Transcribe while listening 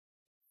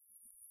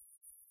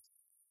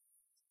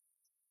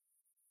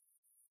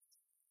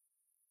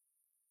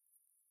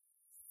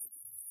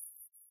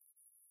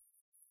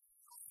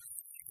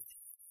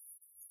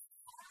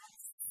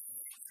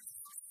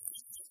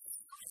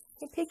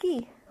Hey,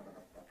 Piggy.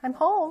 I'm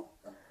home.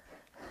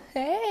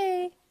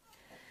 Hey.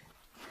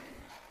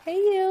 Hey,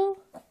 you.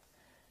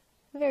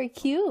 Very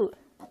cute.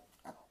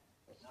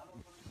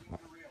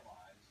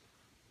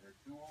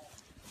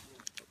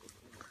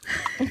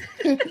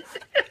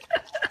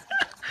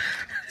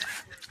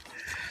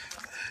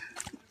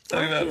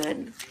 Talking about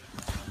Good.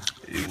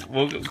 you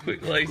woke up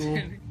quick like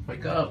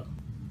Wake up.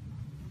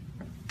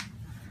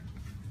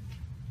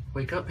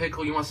 Wake up,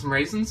 Pickle. You want some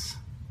raisins?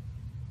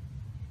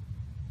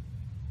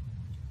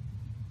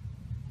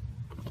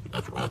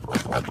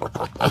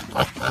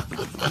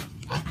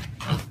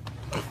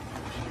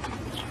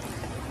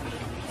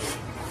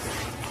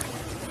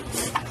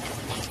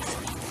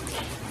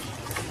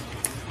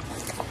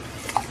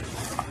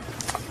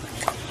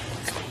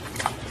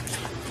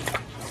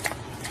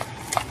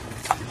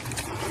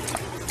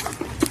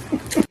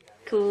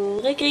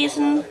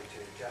 Kuregrisen.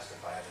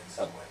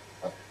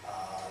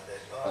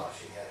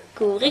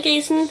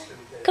 Kuregrisen.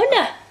 Kom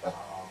da.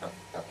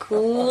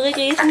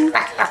 Kuregrisen.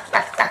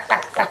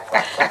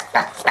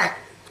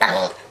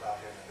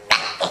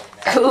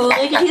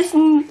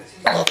 Kuregrisen.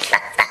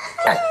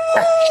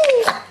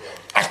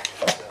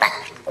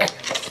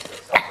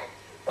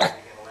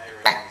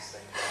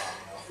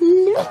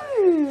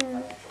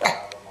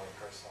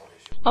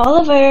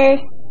 Oliver.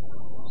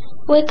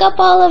 Wake up,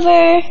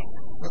 Oliver.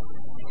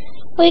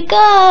 Wake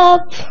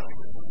up.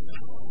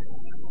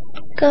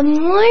 Good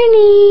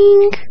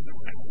morning.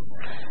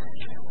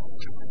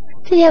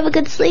 Did you have a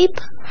good sleep?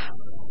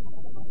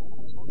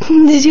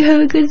 Did you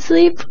have a good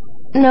sleep?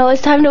 No,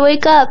 it's time to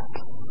wake up.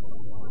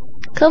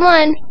 Come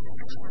on.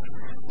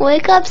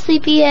 Wake up,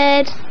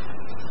 sleepyhead.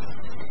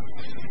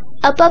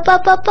 Up, up,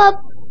 up, up, up.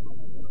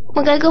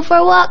 We're gonna go for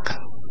a walk.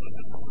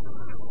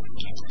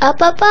 Up,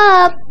 up,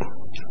 up.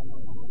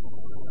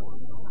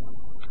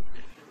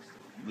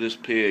 this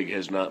pig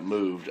has not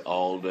moved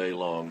all day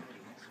long.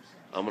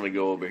 I'm gonna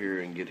go over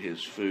here and get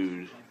his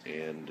food,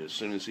 and as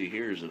soon as he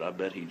hears it, I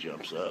bet he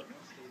jumps up.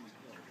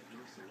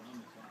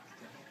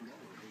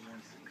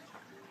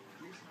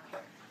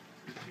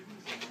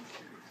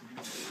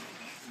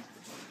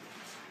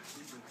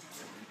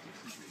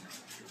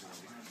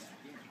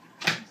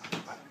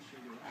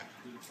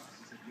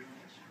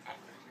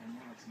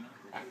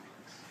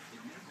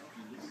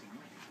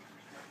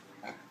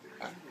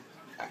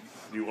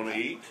 You want to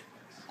eat?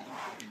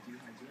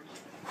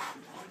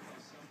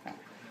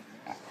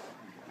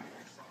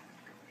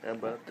 How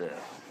about that?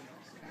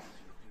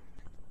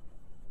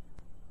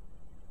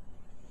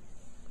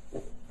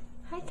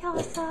 Hi,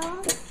 Kelso.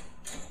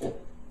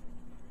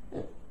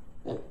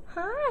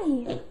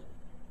 Hi.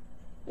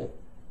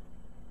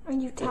 Are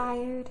you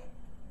tired?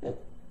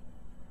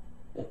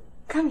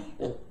 Come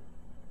here.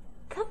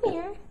 Come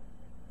here.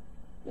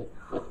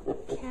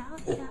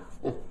 Kelso.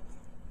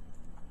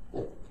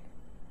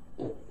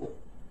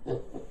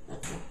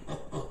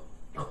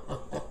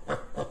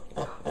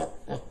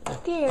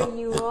 There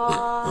you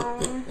are.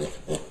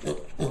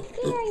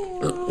 There you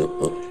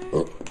are.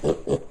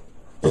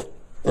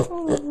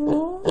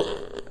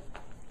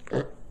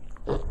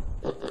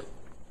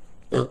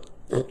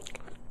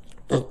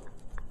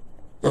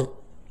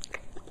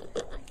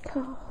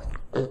 Oh.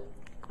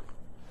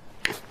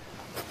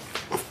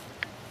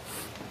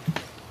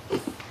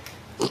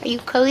 Are you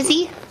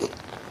cozy?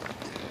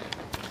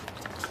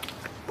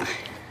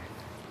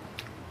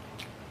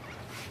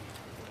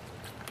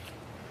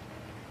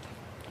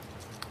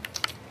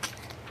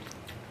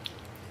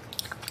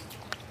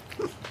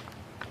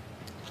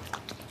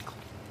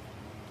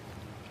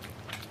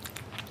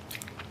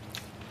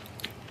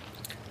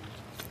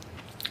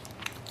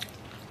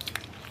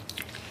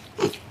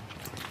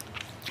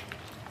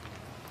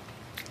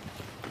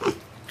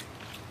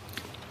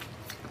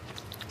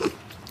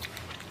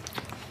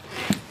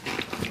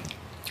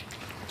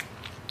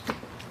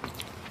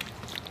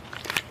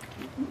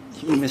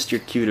 You missed your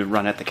cue to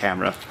run at the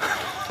camera.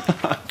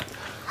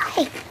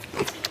 Hi.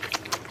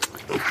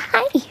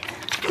 Hi.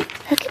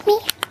 Look at me.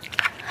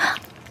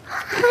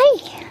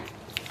 Hi.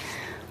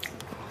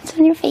 What's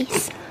on your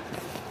face?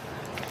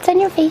 What's on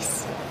your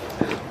face?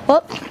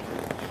 Whoop.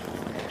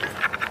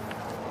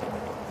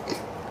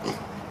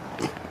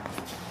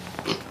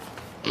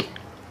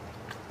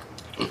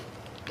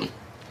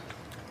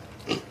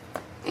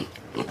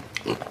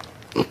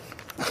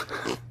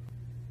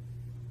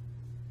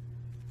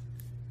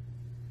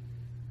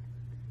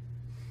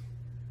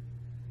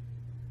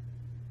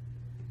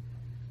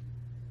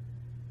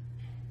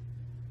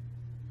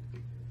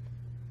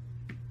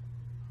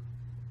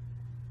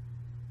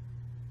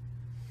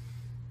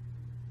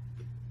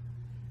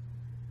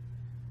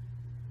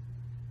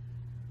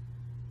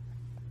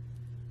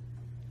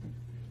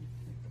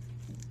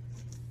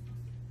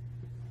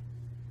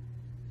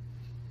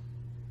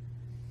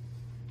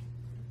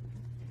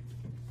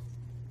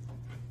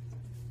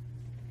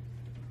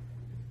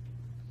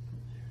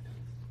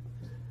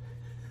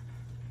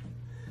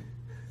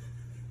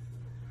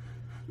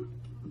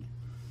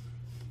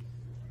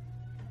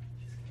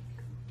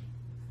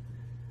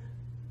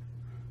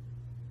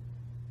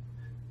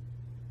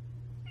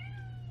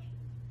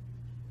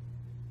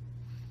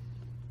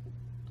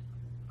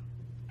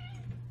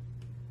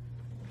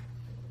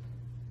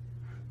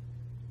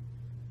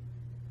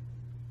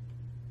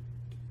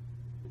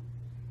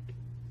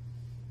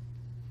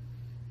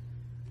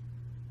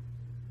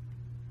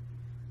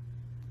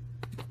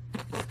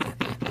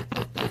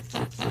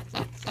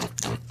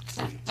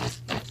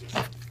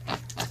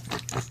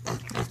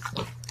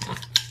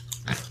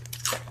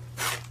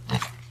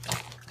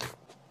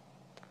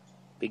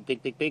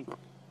 Pig, pig, pig, pig.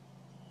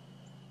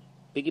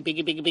 Piggy,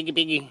 piggy, piggy, piggy,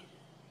 piggy.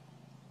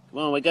 Come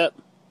on, wake up.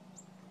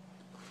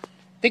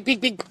 Pig,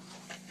 pig, pig.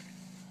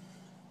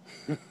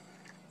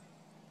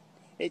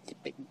 It's a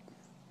pig.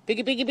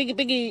 Piggy, piggy, piggy,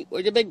 piggy.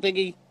 Where's the big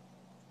piggy?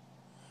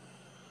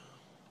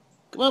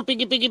 Come on,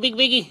 piggy, piggy, piggy,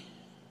 piggy.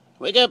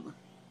 Wake up.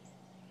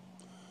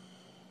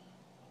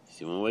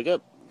 You want to wake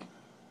up?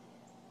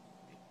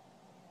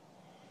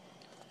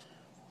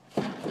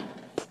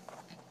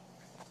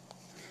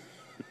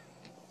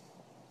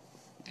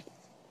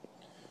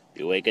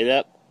 You waking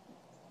up?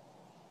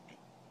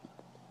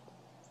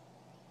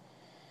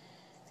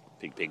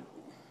 Pig, pig.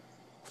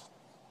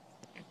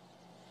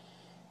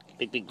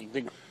 Pig, pig, pig,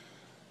 pig.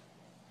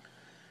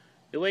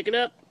 You waking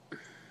up?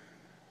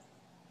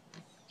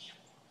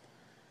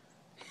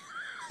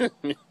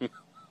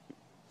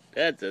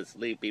 That's a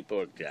sleepy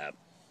pork chop.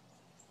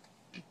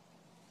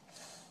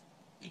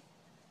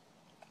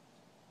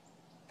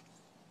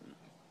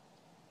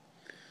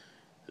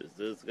 This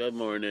is good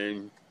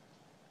morning.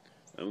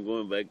 I'm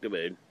going back to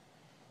bed.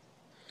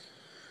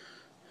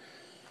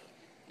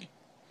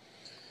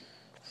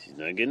 She's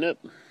not getting up.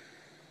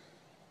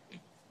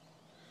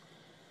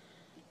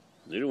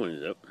 Little one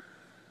is up.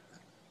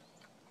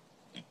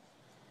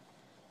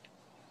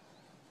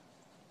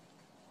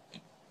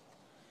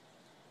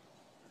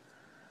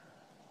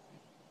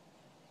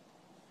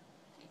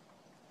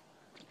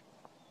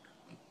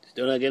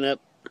 Still not getting up.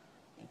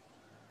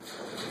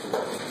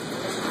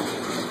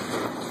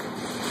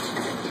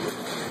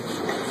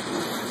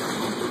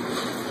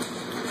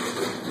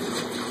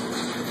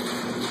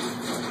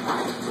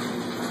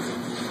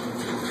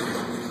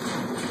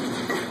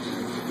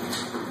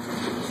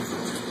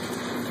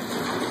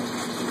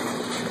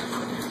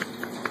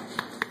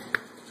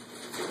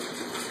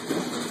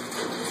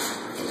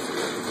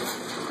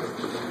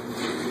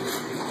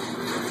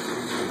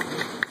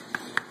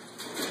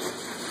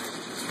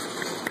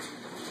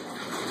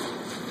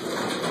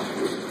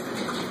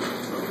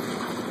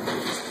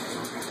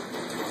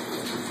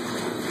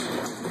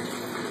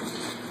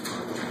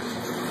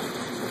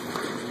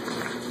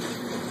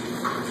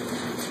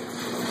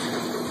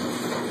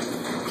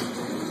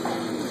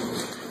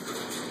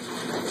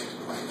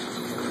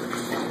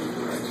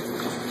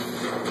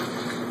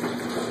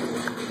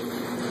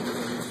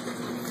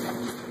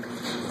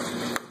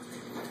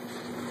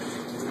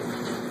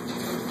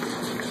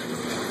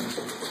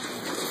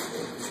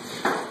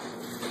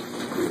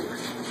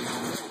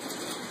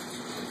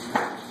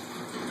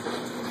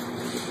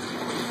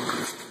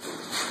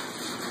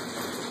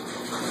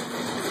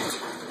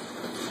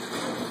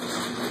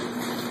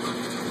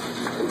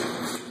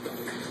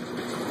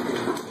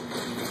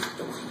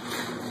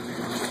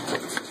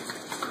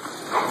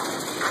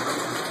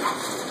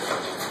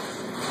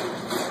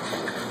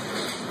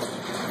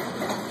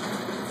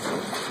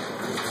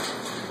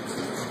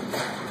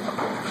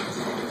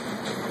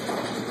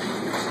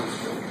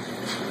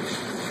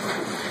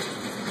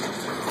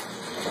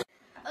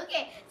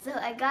 So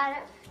I got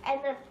up, and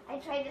then I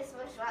tried to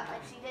smush her out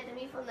like she did to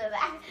me from the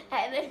back,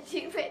 and then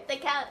she bit the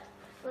couch.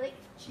 Like,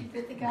 She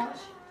bit the couch?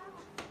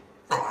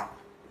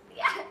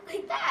 yeah,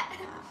 like that.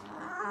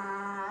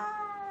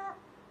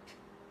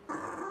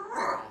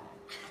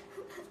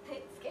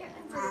 It scared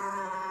me.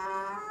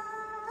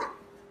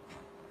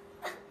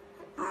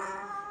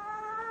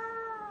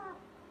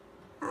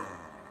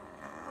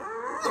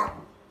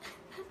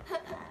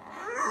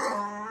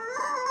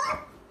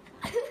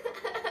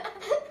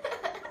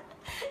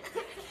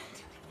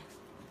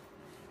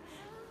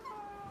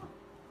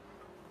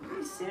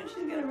 Pretty soon she's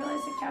gonna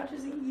realize the couch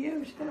isn't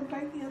you. She's gonna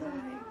bite the other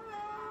way.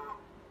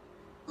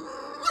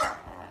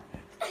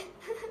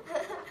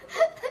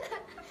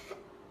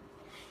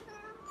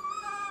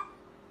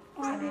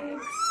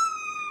 Onyx.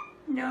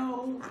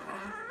 No.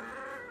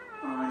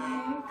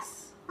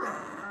 Onyx.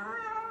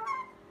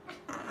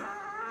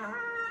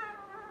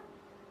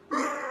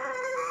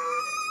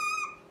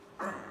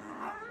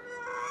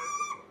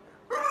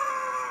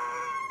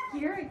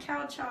 You're a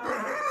couch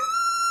hog.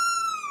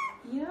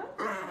 Yep.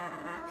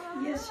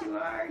 Yes, you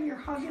are. You're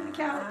hogging the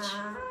couch.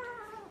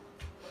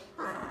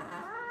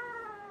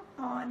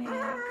 Onyx.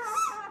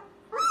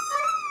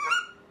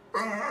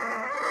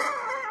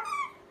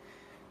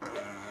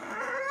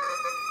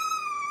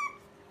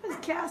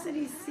 That's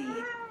Cassidy's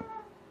seat.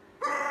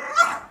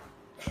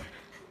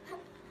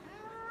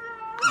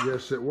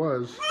 Yes, it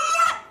was.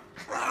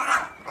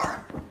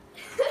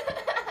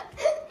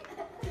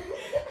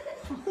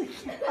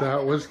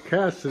 That was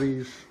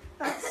Cassidy's.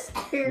 That's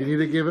You scary. need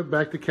to give it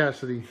back to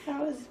Cassidy. That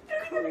was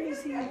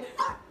crazy.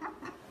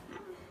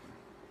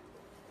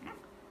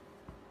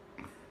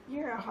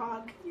 You're a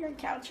hog. You're a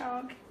couch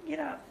hog. Get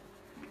up.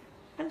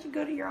 Why don't you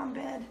go to your own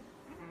bed?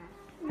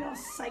 You're all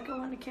psycho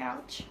on the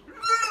couch.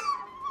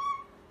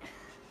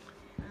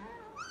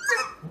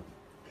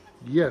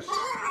 Yes,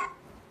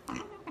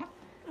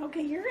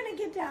 Okay, you're gonna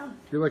get down.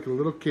 you're like a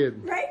little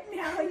kid. Right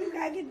now, you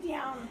gotta get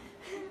down.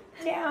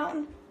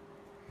 Down.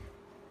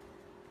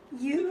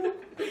 You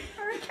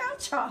are a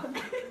couch hog.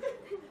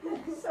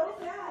 So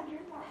bad,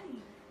 your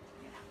body.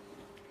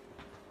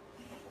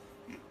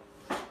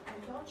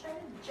 Don't try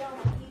to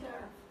jump either,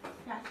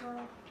 fat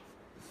girl.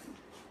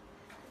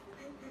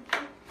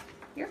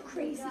 You're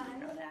crazy, you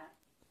know that.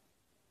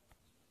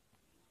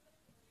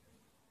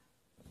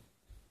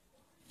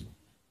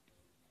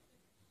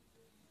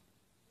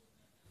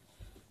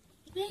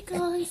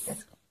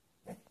 Wiggles.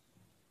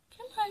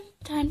 Come on,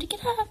 time to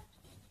get up.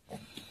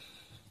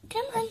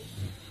 Come on.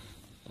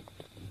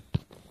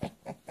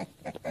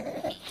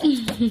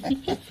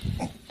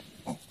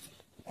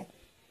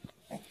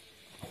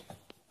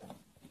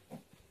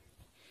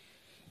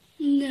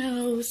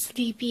 No,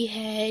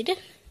 sleepyhead.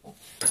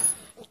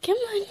 Come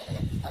on.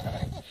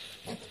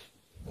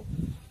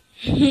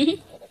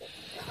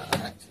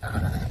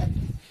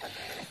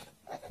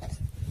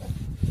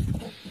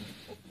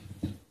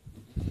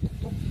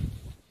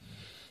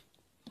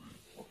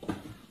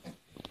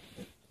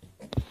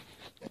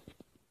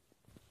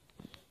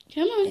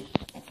 Come on.